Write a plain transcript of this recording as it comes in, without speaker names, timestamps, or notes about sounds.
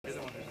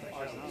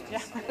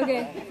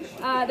Okay,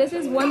 this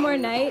is One More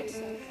Night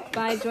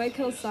by Joy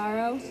Kills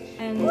Sorrow,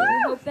 and we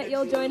hope that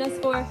you'll join us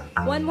for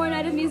one more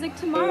night of music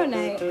tomorrow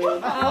night.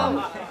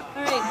 All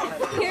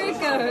right, here it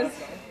goes.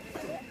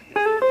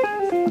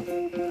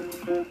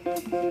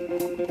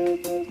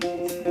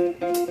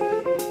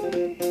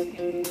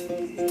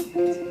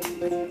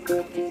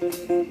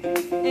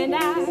 And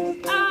I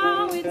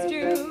know it's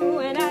true,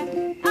 and I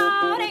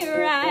know it ain't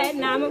right,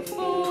 and I'm a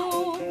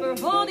fool for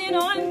holding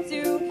on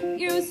to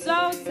you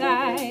so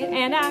tight.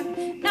 And I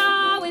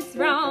know it's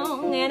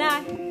wrong, and I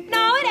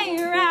know it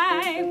ain't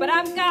right, but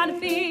I'm gonna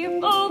be a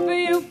fool for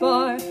you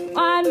for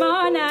one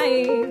more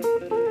night.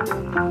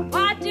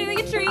 Why do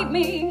you treat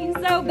me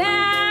so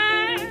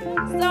bad,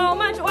 so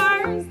much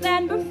worse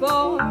than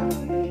before?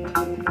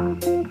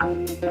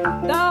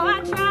 Though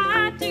I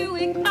try to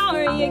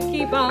ignore you,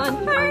 keep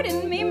on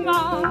hurting me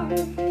more,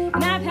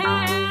 and I've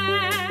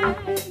had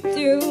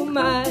too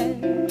much.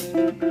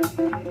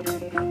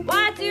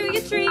 Why do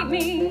you treat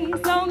me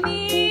so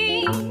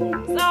mean,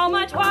 so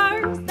much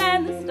worse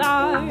than the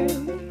stars?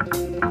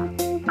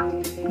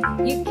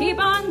 You keep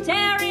on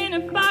tearing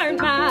apart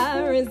my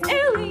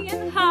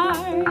resilient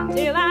heart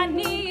till I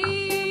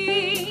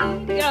need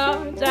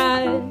your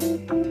touch.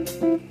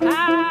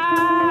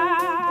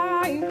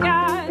 I've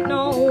got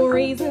no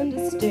reason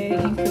to stay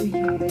for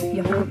you.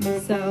 You hurt me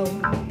so,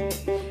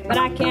 but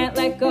I can't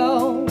let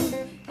go.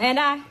 And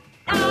I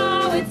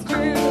know it's true,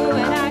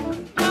 and I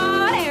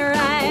know it ain't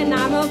right, and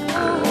I'm a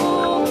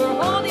fool for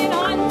holding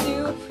on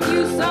to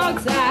you so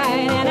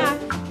tight. And I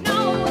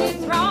know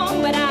it's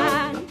wrong, but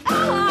I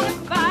don't wanna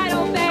fight.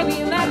 Oh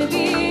baby, let me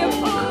be a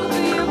fool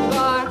for you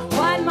for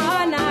one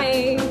more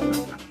night.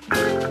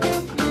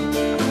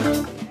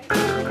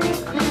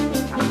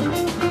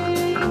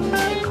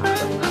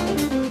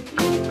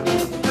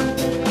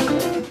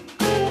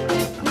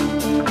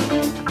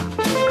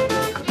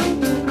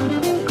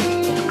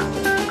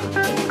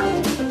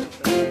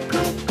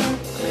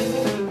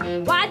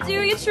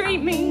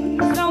 Treat me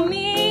so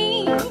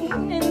mean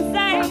and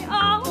say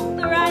all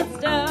the right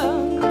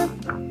stuff.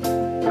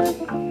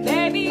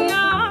 Baby,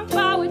 your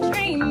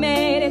poetry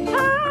made it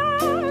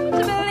hard to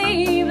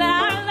believe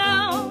that our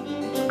love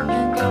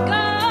could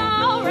go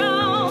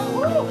wrong.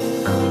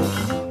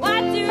 Why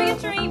do you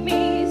treat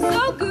me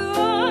so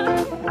good?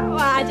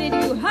 Why did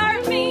you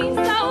hurt me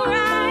so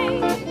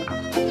right?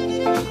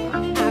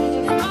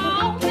 After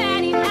so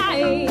many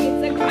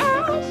nights, a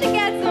girl should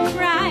get some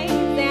rights,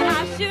 and I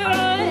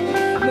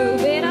should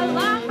move it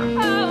along.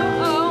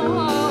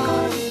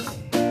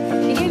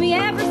 You give me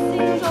every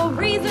single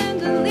reason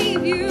to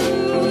leave you.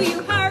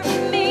 You hurt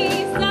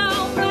me so,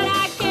 but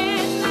I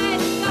can't let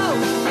go.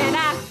 And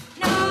I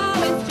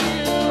know it's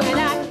true, and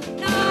I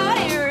know it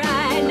ain't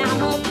right, and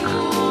I'm a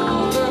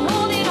fool for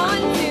holding on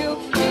to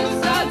you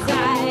so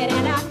tight.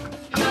 And I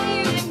know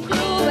you've been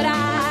cruel, but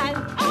I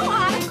don't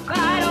wanna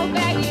fight. Oh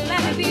baby,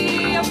 let me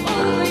be a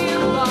fool for you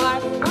for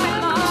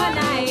one more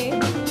night.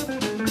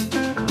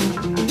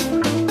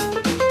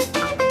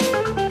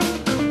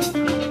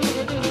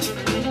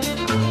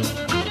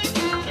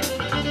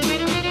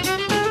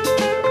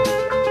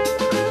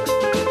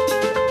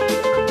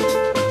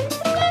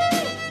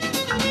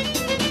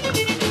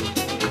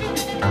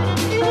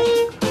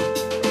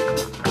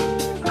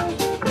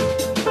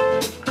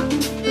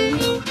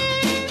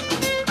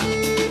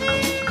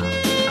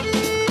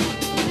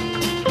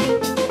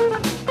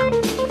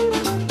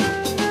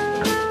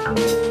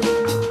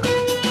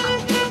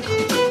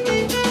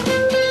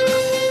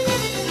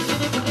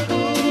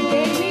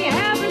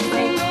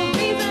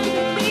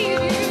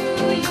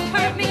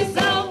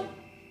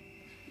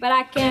 But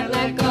I can't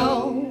let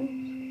go.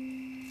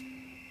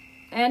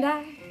 And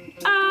I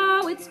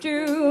know it's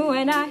true,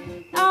 and I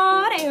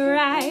know it ain't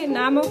right, and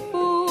I'm a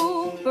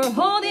fool for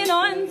holding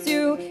on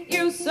to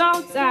you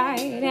so tight.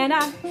 And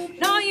I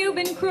know you've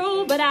been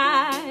cruel, but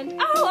I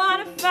don't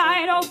wanna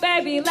fight. Oh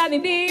baby, let me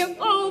be a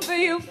fool for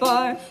you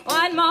for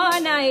one more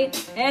night.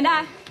 And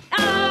I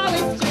know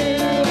it's true,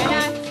 and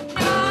I